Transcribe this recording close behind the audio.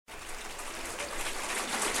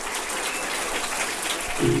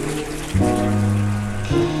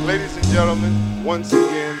Ladies and gentlemen, once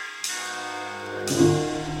again,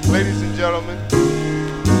 ladies and gentlemen,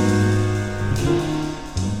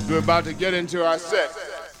 we're about to get into our set.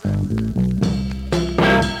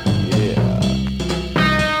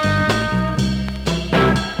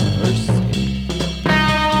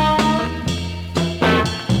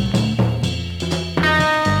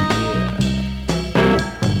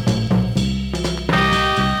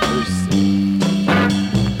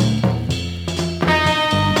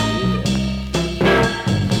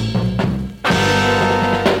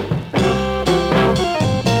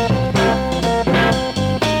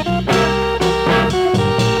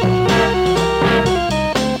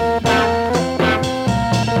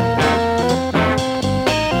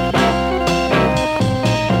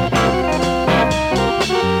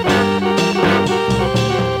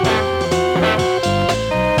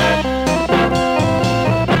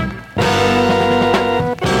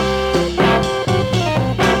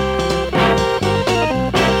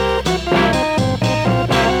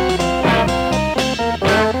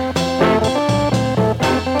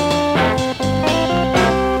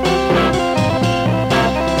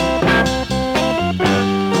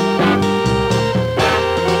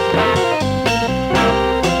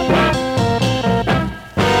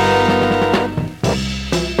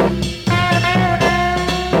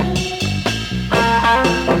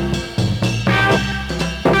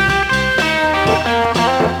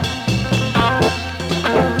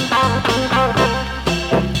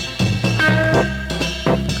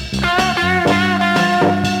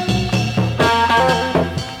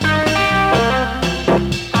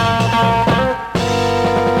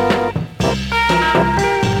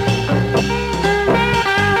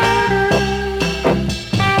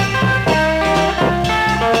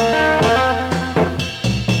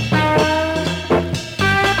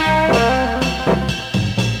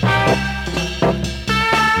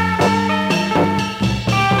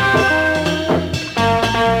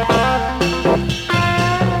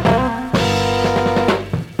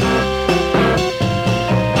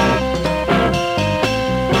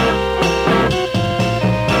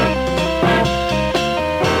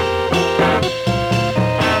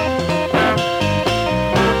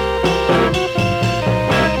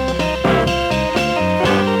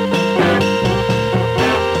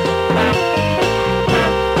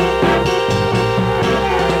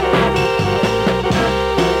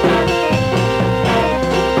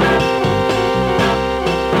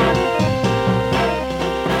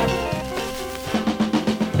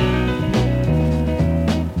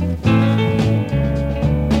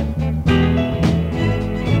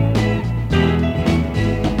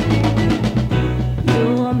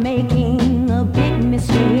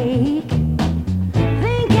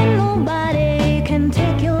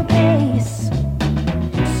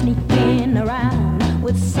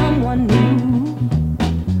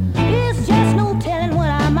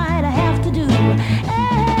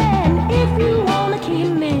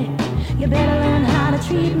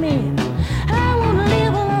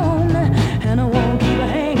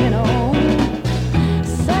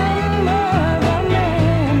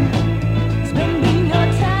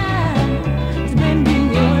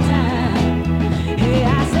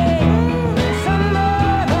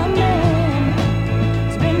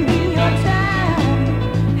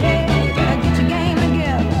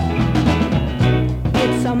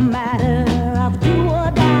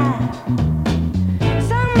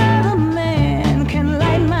 Some other man can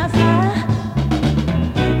light my fire.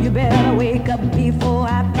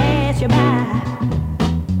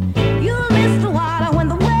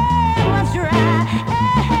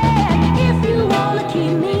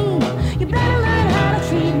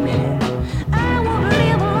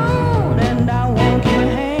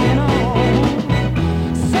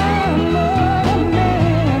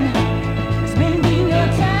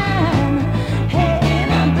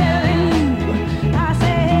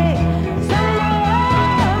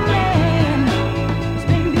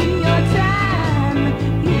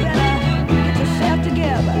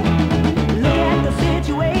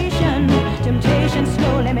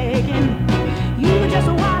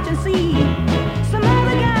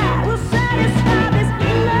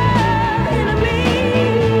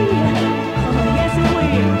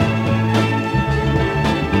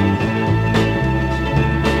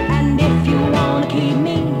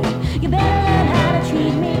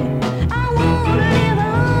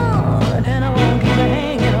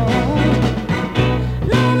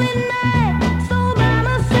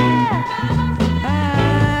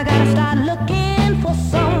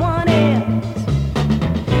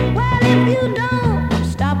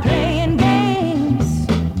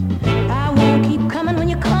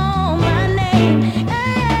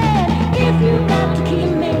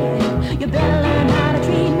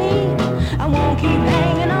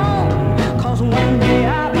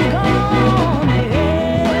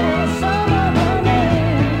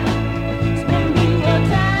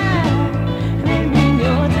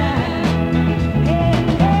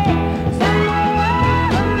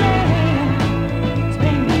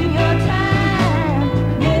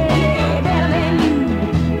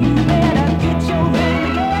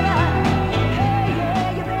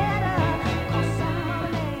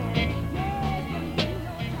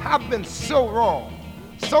 so wrong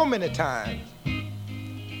so many times.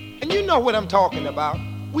 And you know what I'm talking about.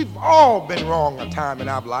 We've all been wrong a time in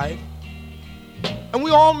our life. And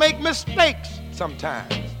we all make mistakes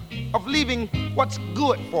sometimes of leaving what's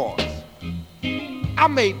good for us. I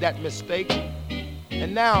made that mistake,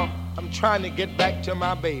 and now I'm trying to get back to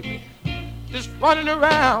my baby. Just running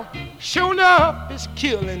around, showing up is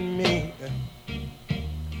killing me.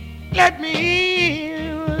 Let me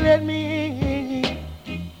in, let me in.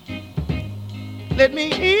 Let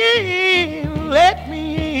me in, let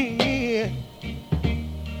me in.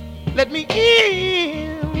 Let me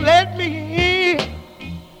in, let me in.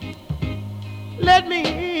 Let me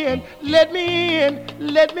in, let me in,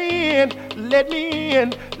 let me in, let me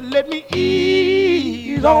in, let me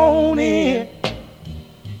ease on in.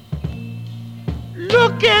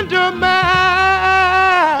 Look into my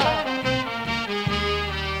eyes.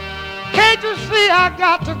 Can't you see I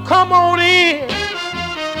got to come on in?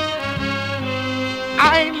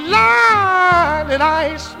 I ain't lying and I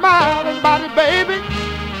ain't smiling about it, baby.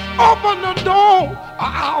 Open the door or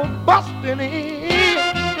I'll bust it in.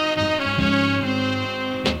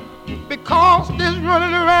 Because this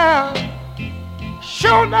running around,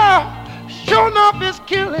 sure enough is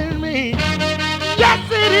killing me.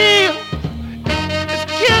 Yes, it is. It's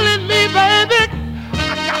killing me, baby.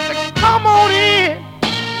 I got to come on in.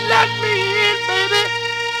 Let me in, baby.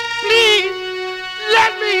 Please,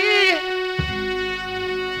 let me in.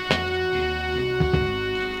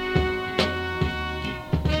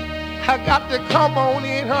 I got to come on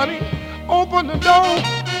in, honey. Open the door.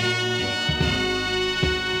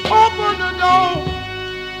 Open the door.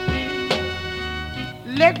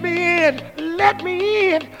 Let me in. Let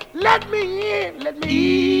me in. Let me in. Let me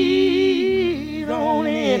ease on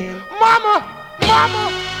in. Mama,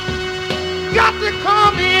 mama, got to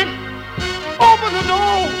come in. Open the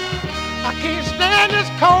door. I can't stand this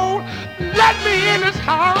cold. Let me in this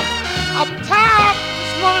house. I'm tired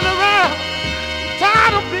of running around.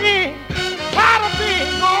 Tired of being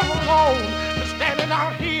all alone. Standing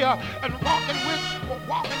out here and walking with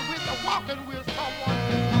someone.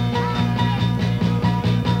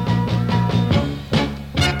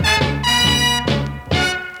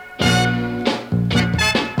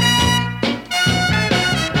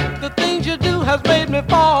 The things you do has made me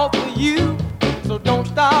fall for you. So don't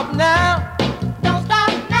stop now. Don't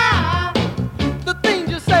stop now. The things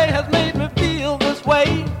you say has made me feel this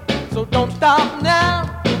way. So don't stop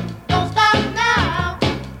now. Don't stop now.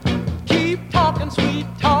 Keep talking sweet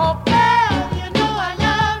talk. Girl, you know I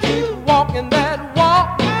love you. Keep walking that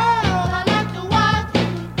walk. Girl, I like to watch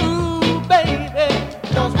you. Ooh, baby.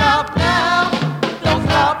 Don't stop now. Don't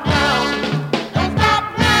stop now. Don't stop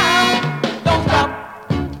now. Don't stop.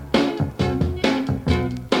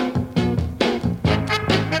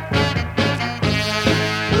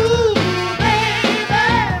 Ooh, baby.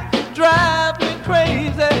 Drive me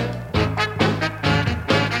crazy.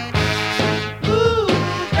 Ooh,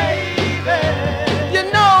 baby. You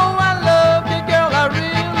know I love you, girl. I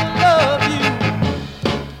really love you.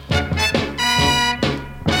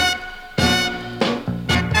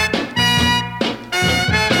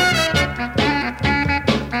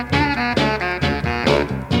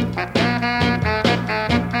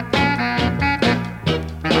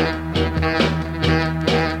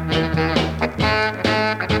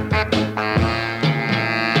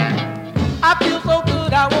 I feel so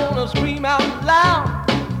good, I wanna scream out loud.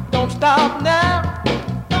 Don't stop now.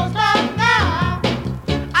 Don't stop now.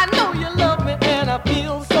 I know you love me and I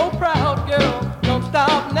feel so proud, girl. Don't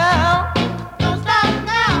stop now. Don't stop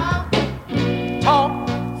now. Talk,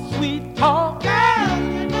 sweet talk. Girl,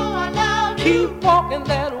 you know I love you. Keep walking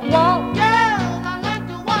that walk. Girl, I like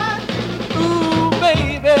to watch you. Ooh,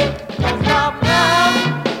 baby. Don't stop now.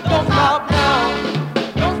 Don't stop now.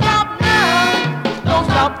 Don't stop now. Don't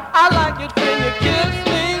stop. I like it when you kiss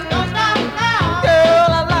me. Don't stop now. Girl,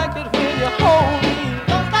 I like it when you hold me.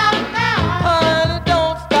 Don't stop now. Honey,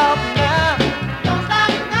 don't stop now. Don't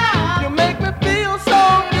stop now. You make me feel so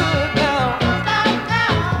good now. Don't stop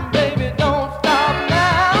now. Baby, don't stop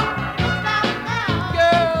now. Don't stop now.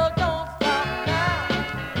 Girl, don't stop now.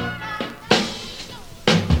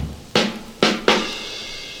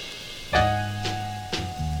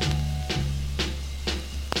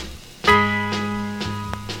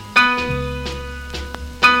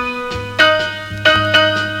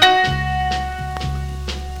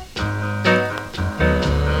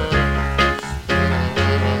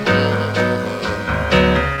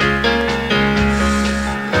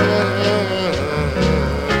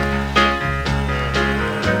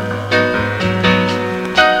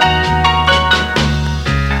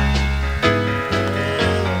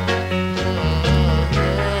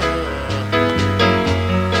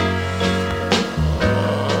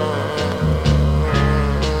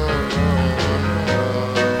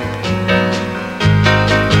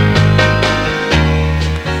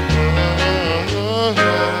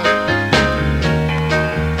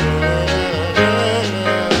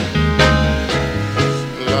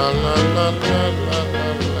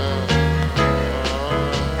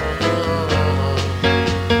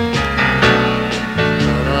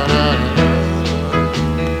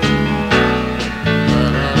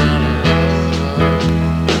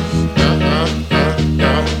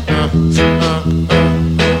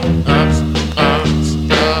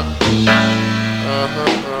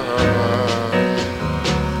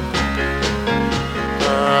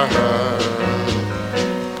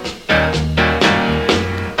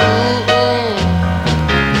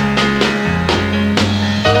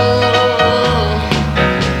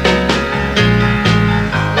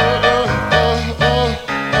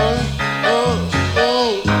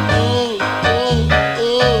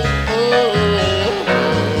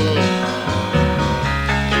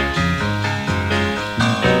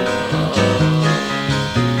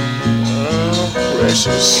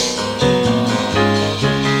 Precious, ooh,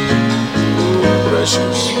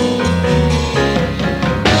 precious.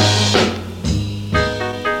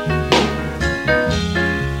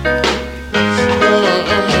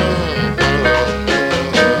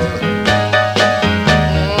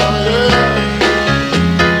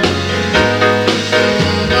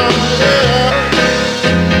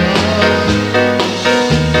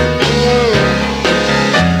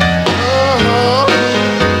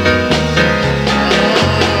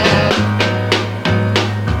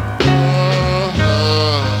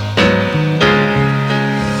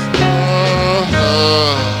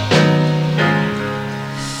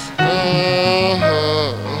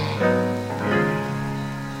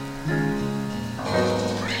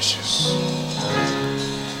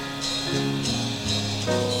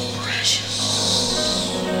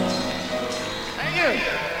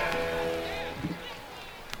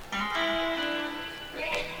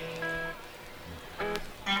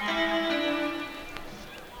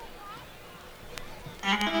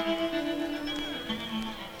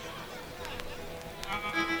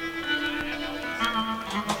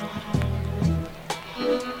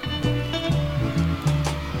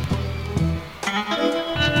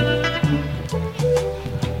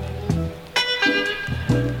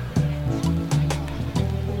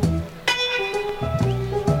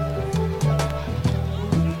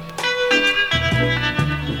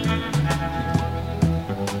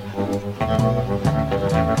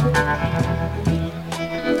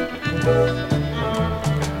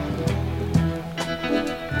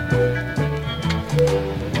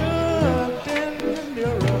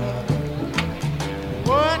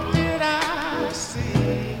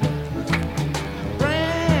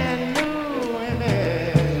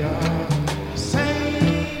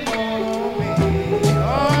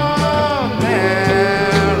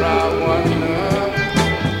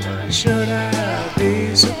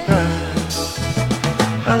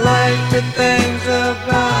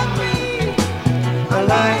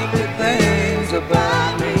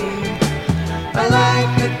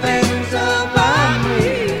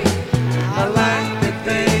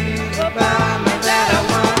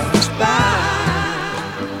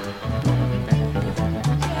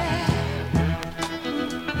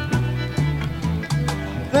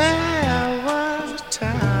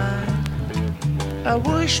 I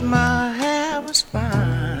wish my hair was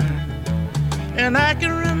fine, and I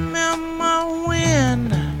can remember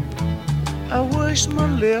when I wish my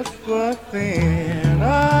lips were thin.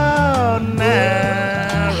 Oh,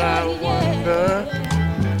 now I wonder,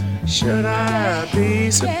 should I be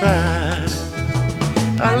surprised?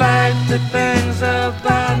 I like the things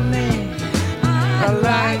about me. I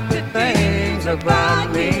like the things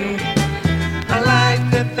about me. I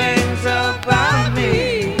like the things about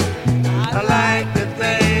me. I like the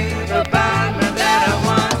things about me that I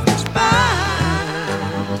want to spy.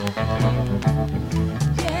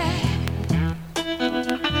 Yeah.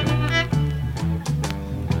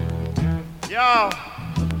 Y'all,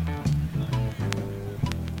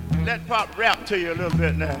 let Pop rap to you a little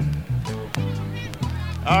bit now.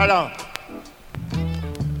 Hold on.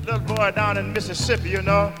 Little boy down in Mississippi, you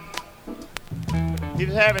know, he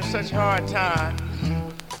was having such a hard time,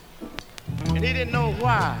 and he didn't know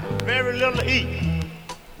why. Very little to eat,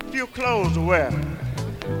 few clothes to wear.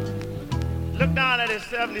 Looked down at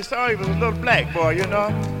himself and he saw he was a little black boy, you know.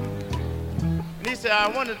 And he said, I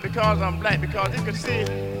wonder if because I'm black, because he could see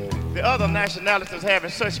the other nationalities having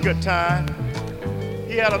such good time.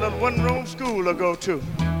 He had a little one-room school to go to,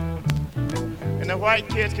 and the white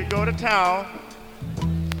kids could go to town,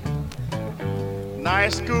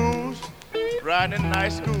 nice schools, riding in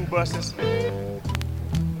nice school buses.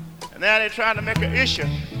 And now they're trying to make an issue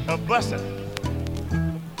of busing.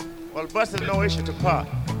 Well, busing is no issue to Pop.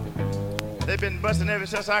 They've been busing ever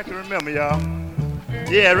since I can remember, y'all.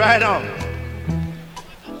 Yeah, right on.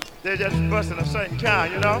 They're just busting a certain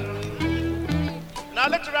kind, you know? And I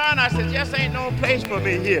looked around and I said, just ain't no place for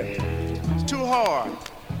me here. It's too hard.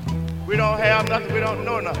 We don't have nothing, we don't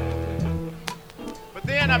know nothing. But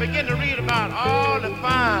then I began to read about all the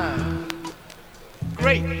fine,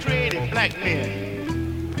 great, creative black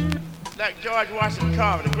men, like George Washington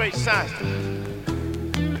Carver, the great scientist.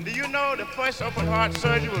 And do you know the first open heart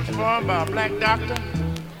surgery was performed by a black doctor?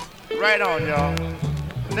 Right on, y'all.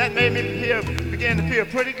 And that made me begin to feel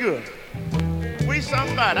pretty good. We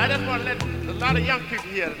somebody. I just want to let a lot of young people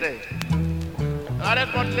here today. I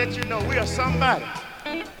just want to let you know we are somebody.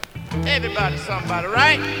 Everybody's somebody,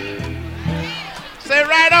 right? Say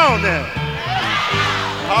right on then.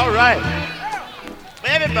 All right.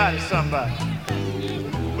 Everybody's somebody.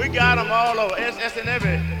 We got them all over. It's in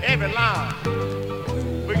every line.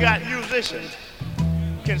 We got musicians,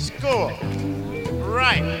 can score,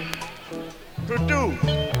 write, produce,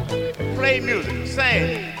 play music,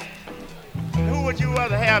 sing. And who would you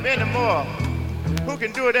rather have any more? Who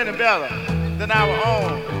can do it any better than our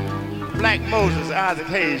own Black Moses, Isaac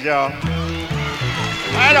Hayes, y'all?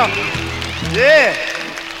 Right on. Yeah.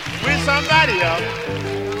 We're somebody, y'all.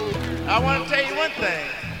 I want to tell you one thing.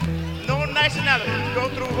 No nationality can go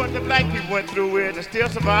through what the black people went through with and still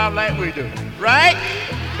survive like we do. Right?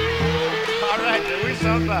 All right, then. We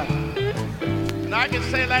somebody. And I can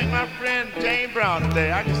say like my friend Jane Brown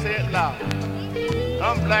today, I can say it loud.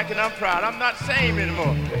 I'm black and I'm proud. I'm not same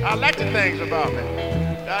anymore. I like the things about me.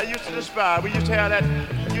 I used to despise. We used to have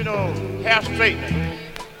that, you know, hair straightening.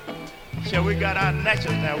 So we got our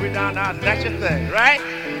natural now. We down our natural thing, right?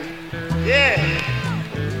 Yeah.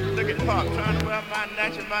 Look at Pop trying to wear my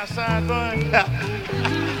natural, my sideburn.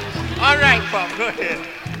 All right, Pop, go ahead.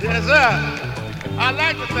 Yes, sir. I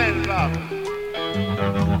like the things about me.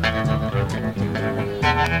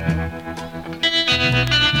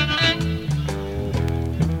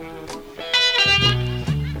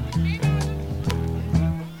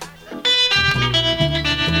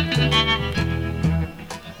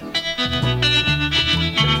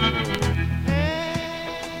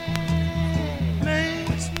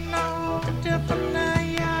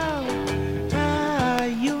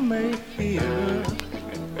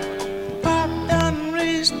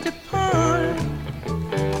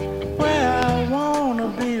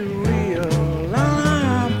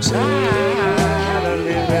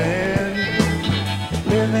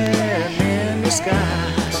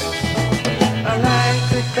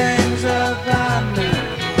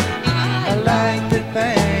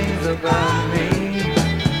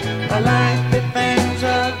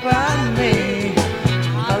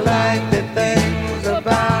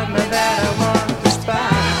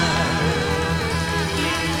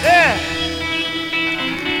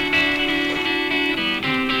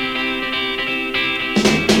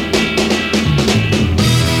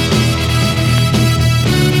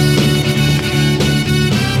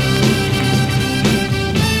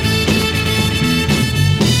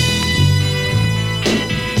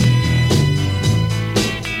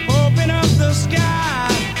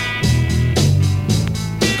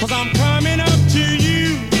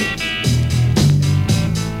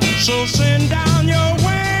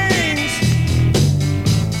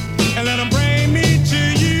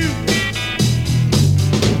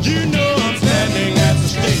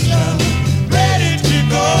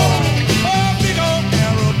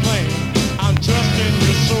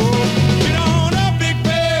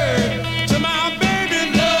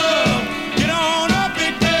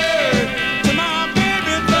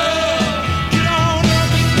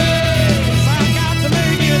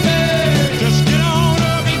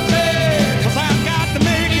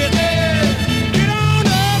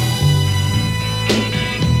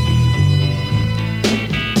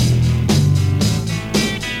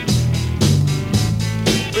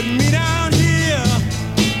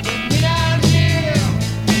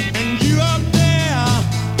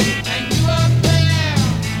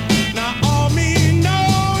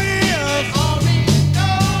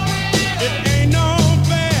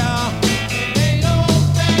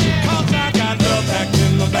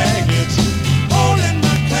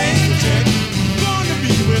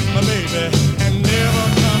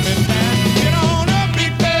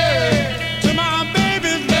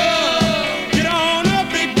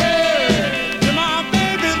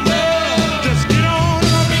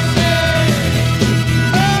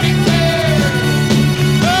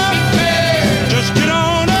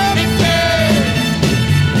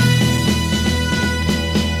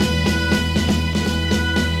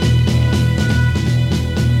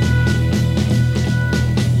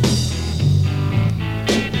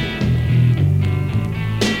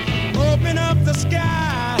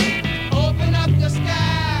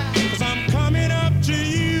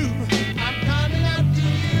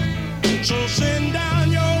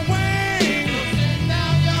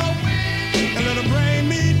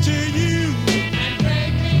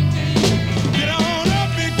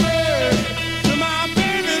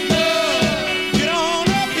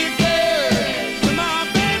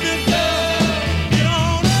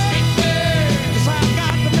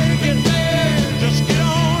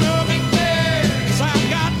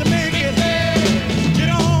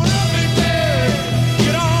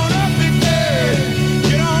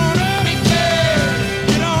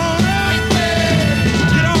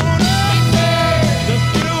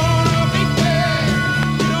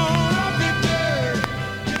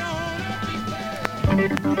 My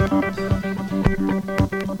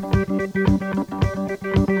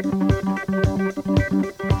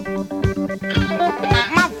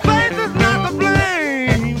face is not to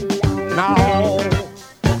blame. No,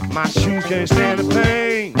 my shoes can't stand the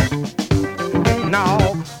pain. No,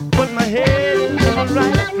 but my head is in the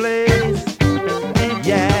right place.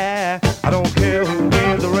 Yeah, I don't care who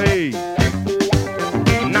wins the race.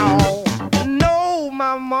 No, no,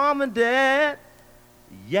 my mom and dad.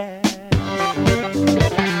 Yeah,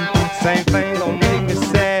 same thing don't make me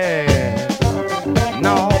sad.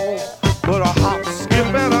 No, but a hop, skip,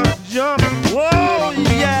 and a jump. Whoa,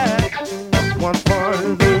 yeah. One fun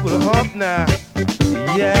is over the hump now.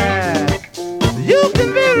 Yeah, you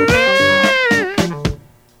can be real.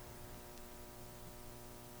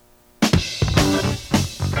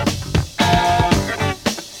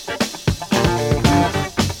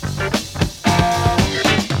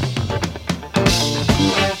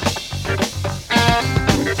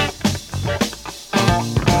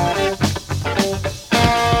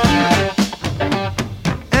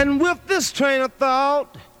 And with this train of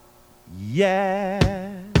thought, yeah,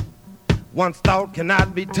 one's thought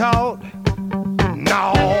cannot be taught.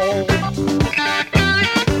 No.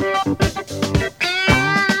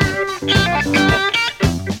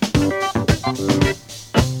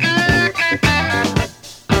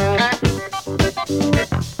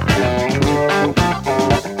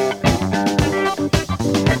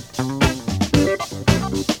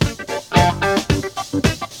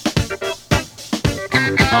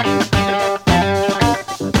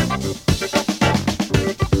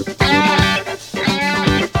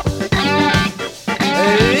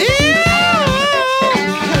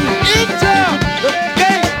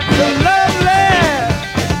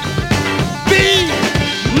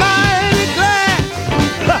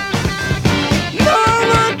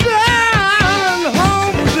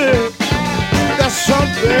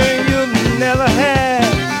 Something you never had.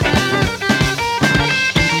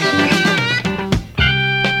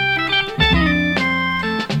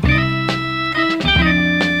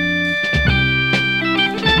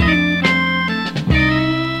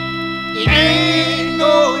 It ain't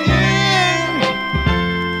no end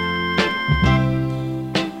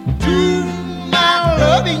to my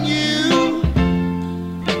loving you.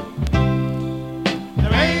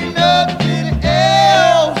 There ain't nothing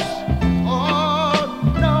else, oh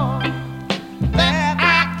no, that I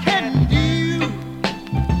can do.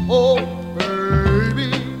 Oh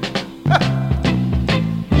baby,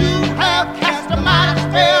 you have cast a mighty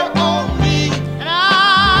spell on me, and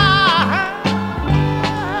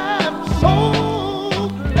I'm so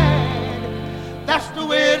glad that's the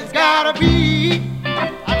way it's gotta be. I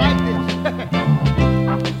like this.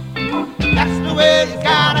 That's the way it's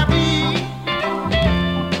gotta be.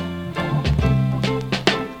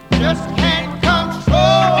 Just can't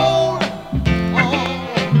control, oh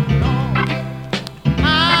no,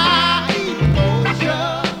 my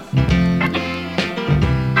emotions.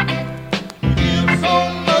 Give so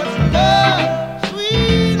much love,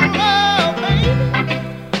 sweet love, baby,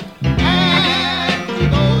 and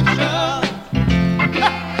devotion.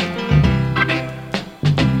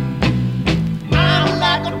 I'm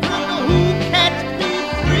like a criminal who can't be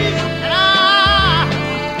free, and I'm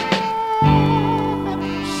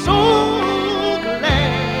so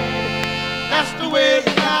glad that's the way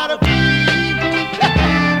it's gotta be.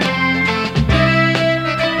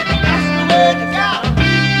 That's the way it's gotta be.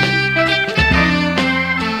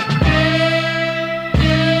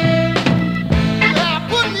 Yeah,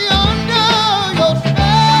 put me under your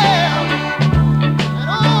spell, and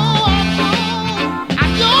oh,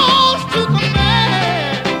 I'm yours to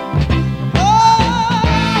command. Oh,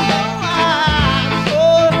 I'm so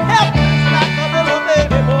helpless like a little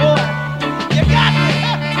baby boy. You got me,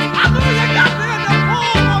 I know you got me in the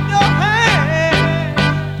palm of your hand.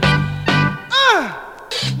 Yeah.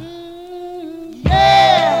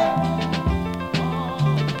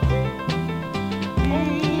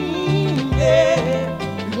 Yeah.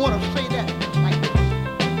 You wanna say that like this?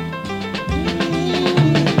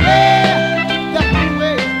 Yeah. That's the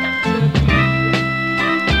way it's got to be.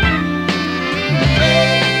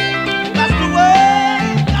 Yeah. That's the way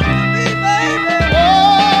it's got to be, baby. Oh,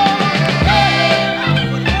 yeah.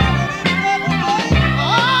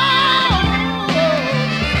 Oh,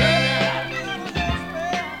 yeah.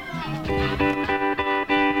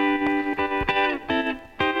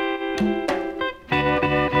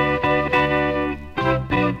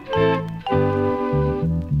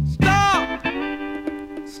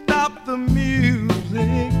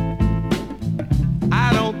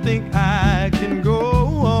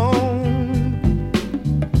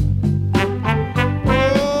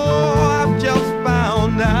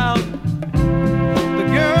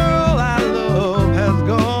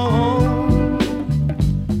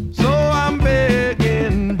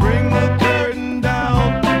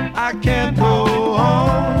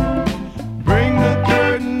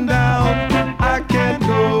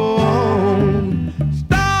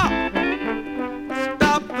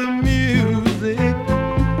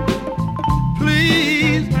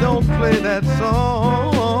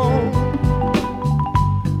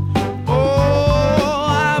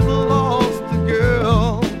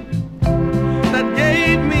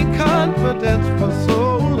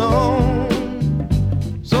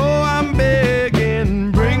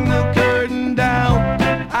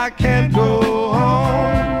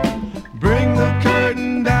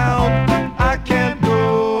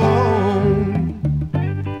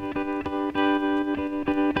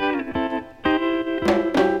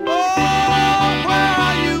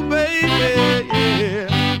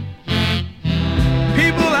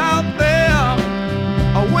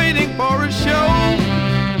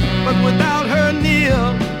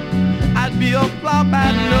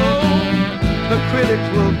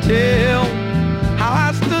 words will tell how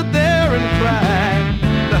I stood there and cried.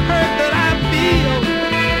 The hurt that I feel,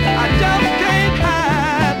 I just can't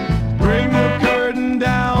hide. Bring the curtain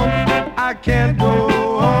down, I can't go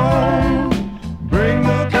on. Bring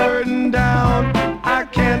the curtain down, I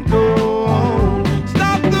can't go on.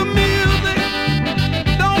 Stop the music,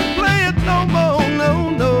 don't play it no more, no,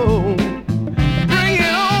 no. Bring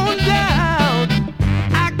it on down,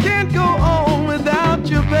 I can't go on without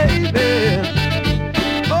you, baby.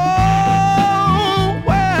 Oh,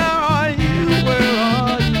 where are you,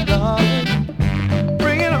 darling?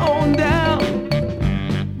 Bring it on down,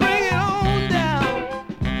 bring it on down.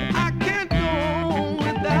 I can't go on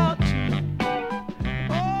without you.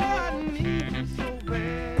 Oh, I need you so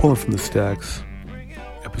bad. Pulling from the Stacks,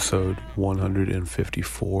 episode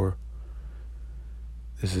 154.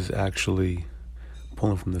 This is actually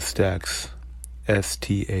Pulling from the Stacks,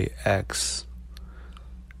 STAX,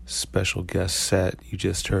 special guest set. You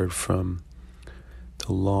just heard from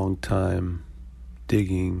the longtime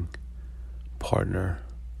digging partner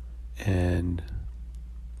and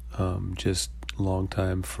just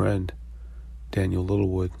longtime friend, Daniel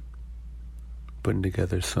Littlewood, putting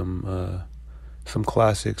together some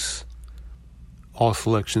classics. All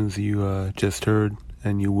selections you just heard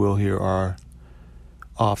and you will hear are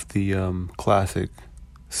off the classic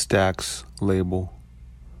Stax label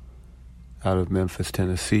out of Memphis,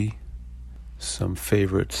 Tennessee. Some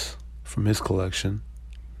favorites from his collection.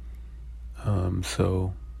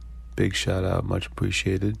 So big shout out, much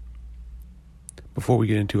appreciated. Before we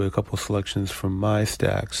get into a couple selections from my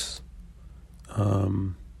Stax,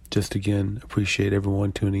 just again appreciate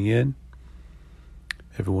everyone tuning in,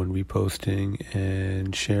 everyone reposting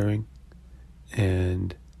and sharing,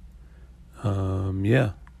 and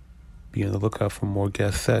be on the lookout for more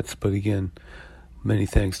guest sets. But again, many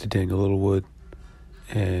thanks to Daniel Littlewood,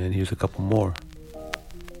 and here's a couple more.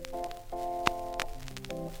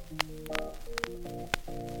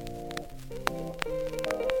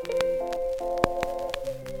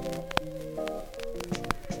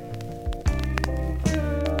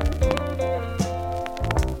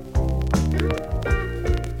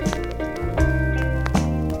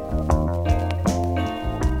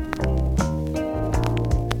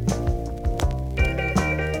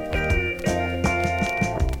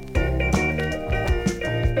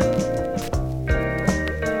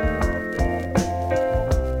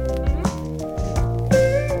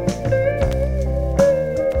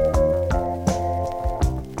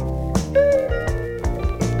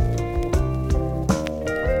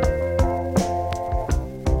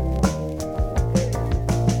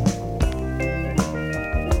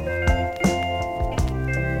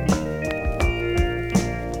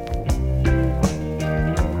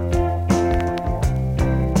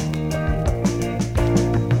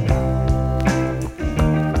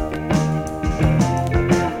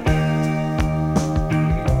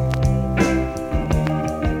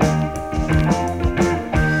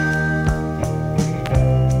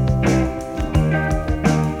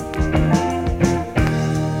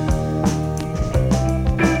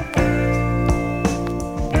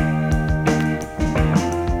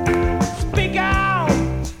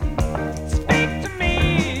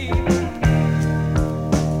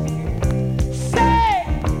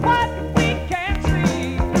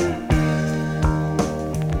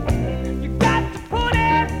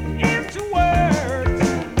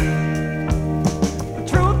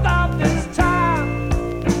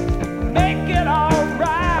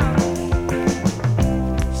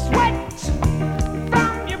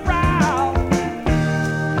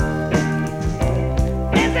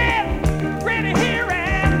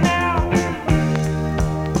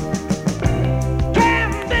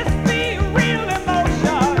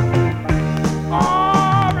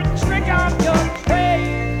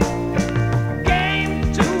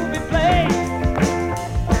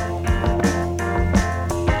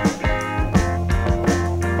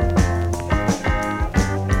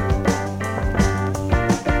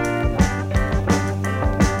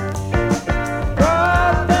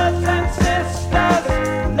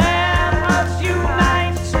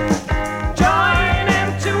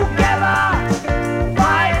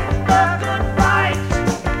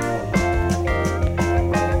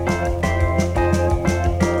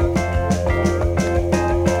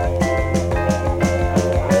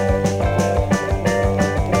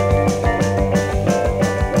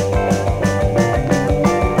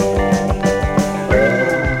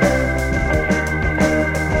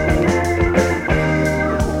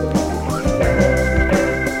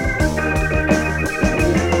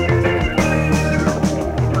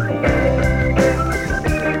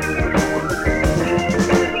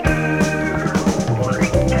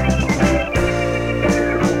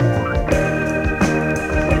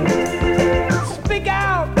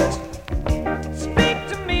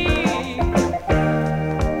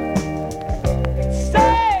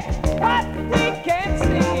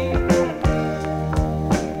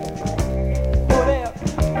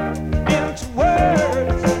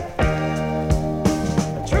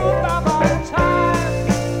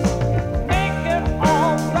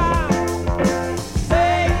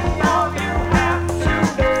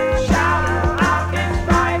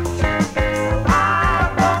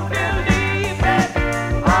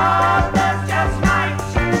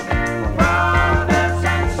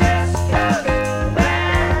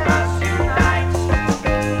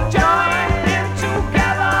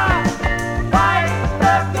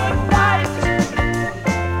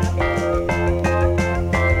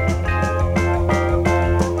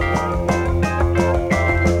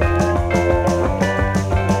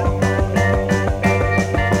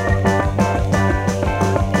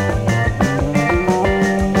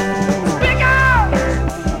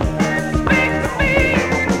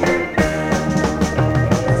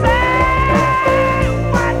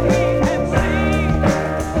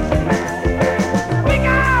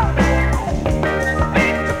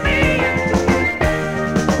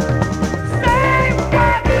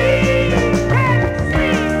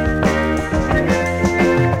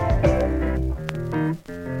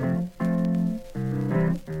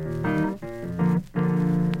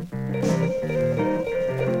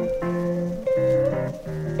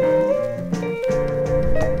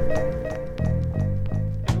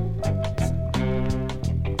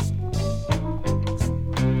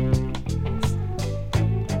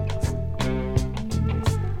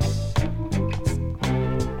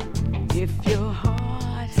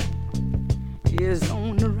 is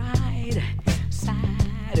on the right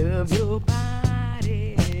side of your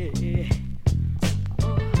body,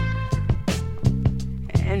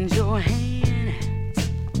 and your hand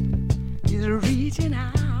is reaching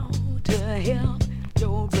out to help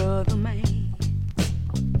your brother man.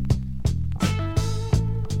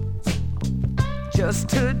 Just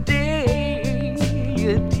today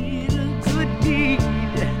you did a good deed,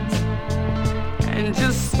 and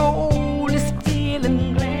your soul is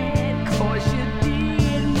feeling glad 'cause you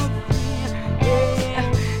did, my friend. Yeah,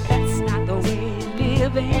 that's not the way you're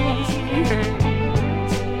living.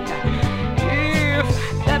 If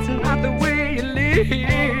that's not the way you're living,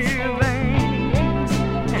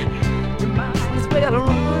 you might as well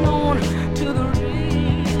run on to the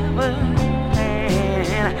river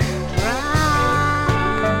and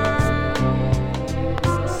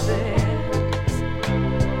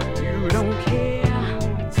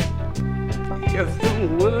if the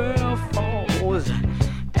world falls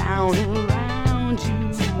down around you,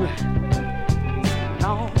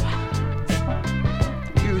 no,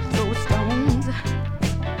 you throw stones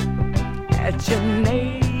at your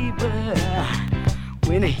neighbor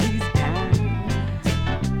when he's down.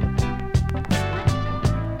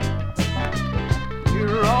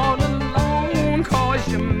 You're all alone 'cause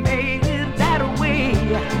you made it that way,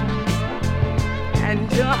 and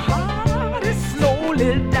your heart is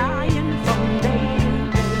slowly dying from day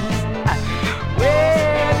to day.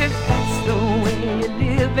 Well, if that's the way you're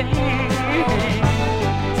living,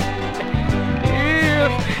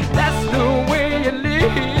 if that's the way you're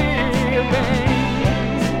living,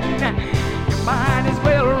 you might as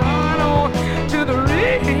well run on to the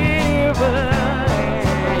river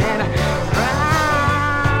and drown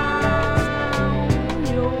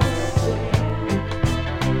yourself,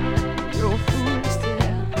 your foolish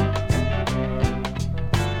self.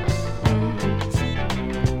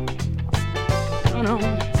 Run on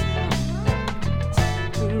to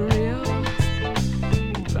the river,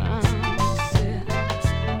 drown yourself.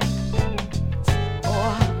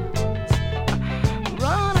 Or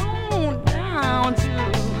run on down to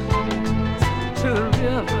the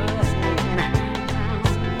river and drown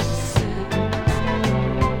yourself.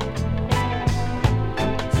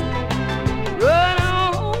 Run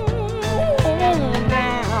on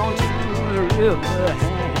down to the river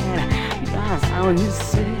and drown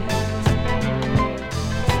yourself.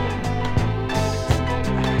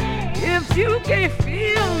 If you can't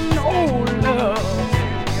feel no love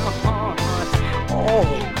in your heart, oh,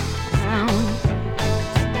 drown.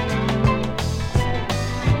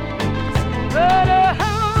 Run down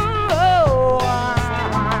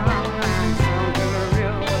to the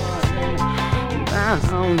river and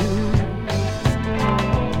drown.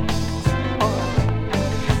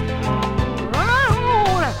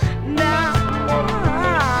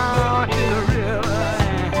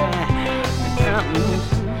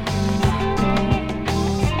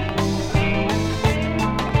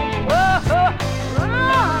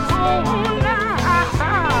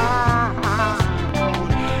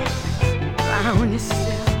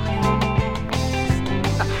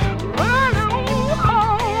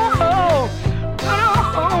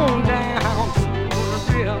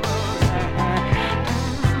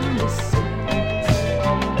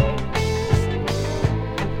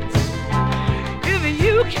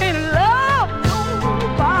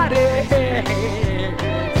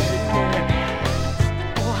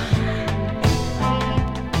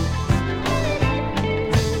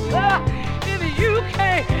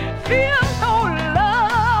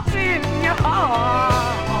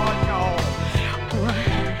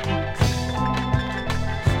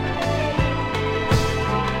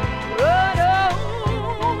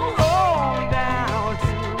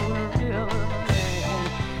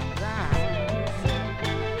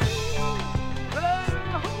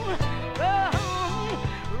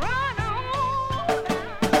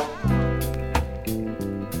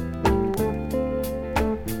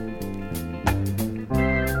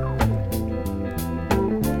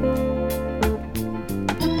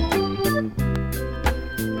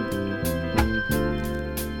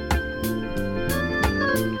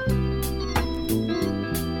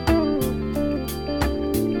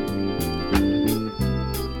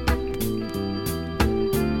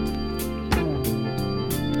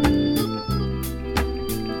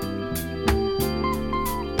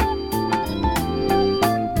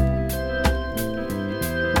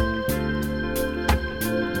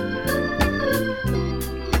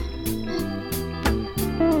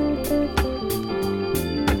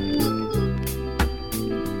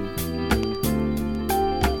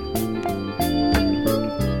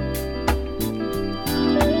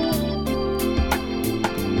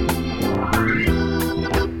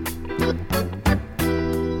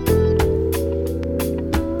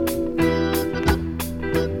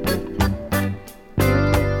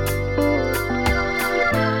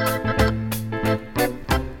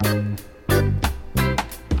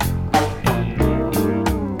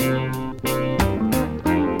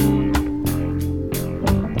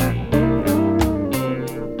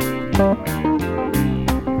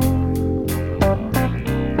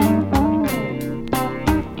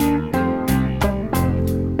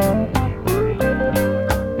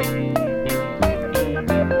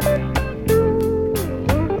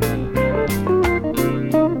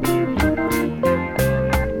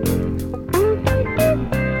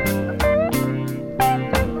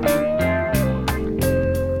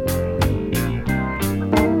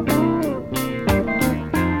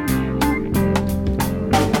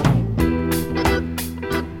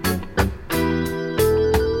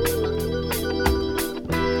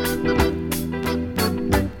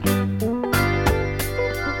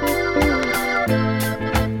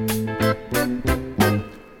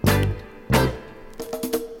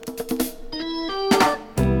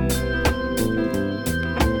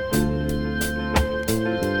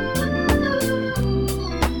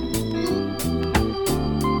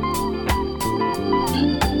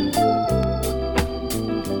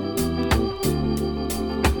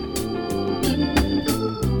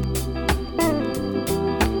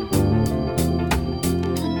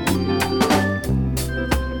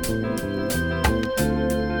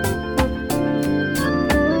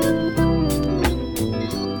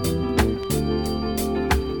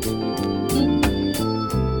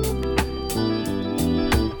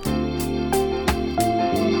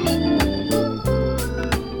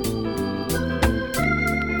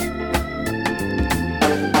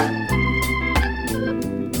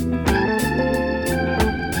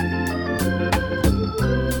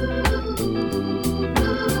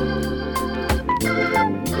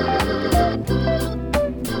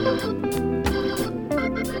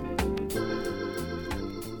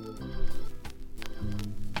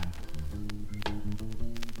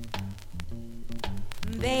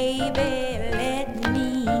 Baby, let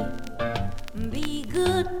me be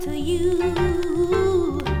good to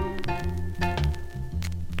you.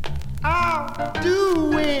 I'll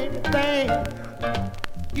do anything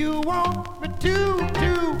you want me to,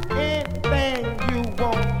 do anything you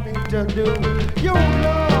want me to do. Your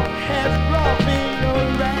love has brought me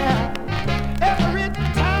around every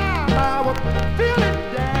time I was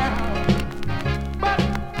feeling down. But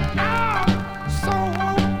I'm so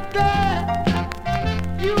glad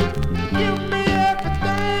you give me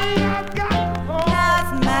everything I've got. Oh.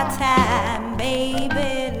 Now's my time,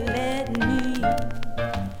 baby, let me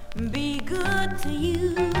be good to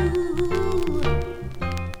you.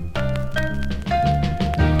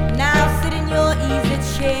 Now sit in your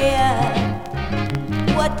easy chair.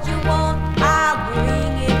 What you want, I'll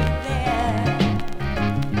bring it there.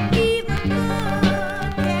 Even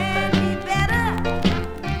good can be better.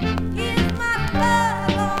 Here's my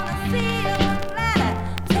love on a silver platter.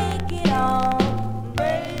 Take it all,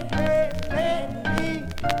 Baby, let me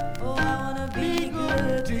oh, I wanna be be good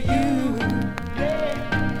good to to you. you. Yeah,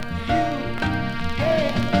 you,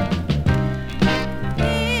 yeah.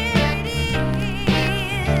 Here it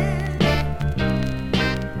is.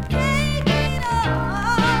 Take it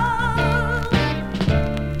all.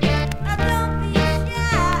 Now don't be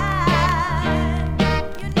shy.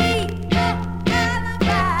 You need no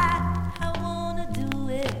alibi. I wanna do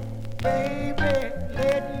it. Baby,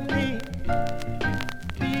 let me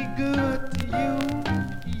be good to you.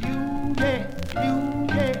 You, yeah, you,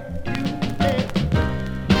 yeah, you,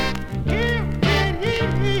 yeah.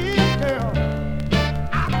 Here, girl.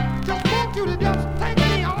 I just want you to just take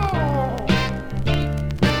me home.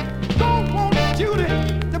 Don't want you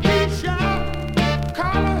to be shy.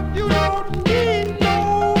 Carla, you don't need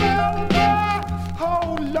no alibi.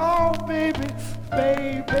 Oh, Lord, baby,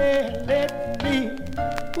 baby, let me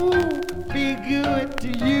be good to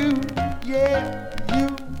you. Yeah,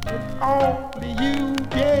 you, and only you,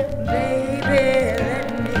 yeah. Baby,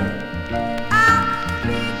 let me I'll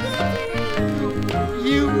be good to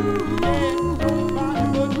you. you, yeah.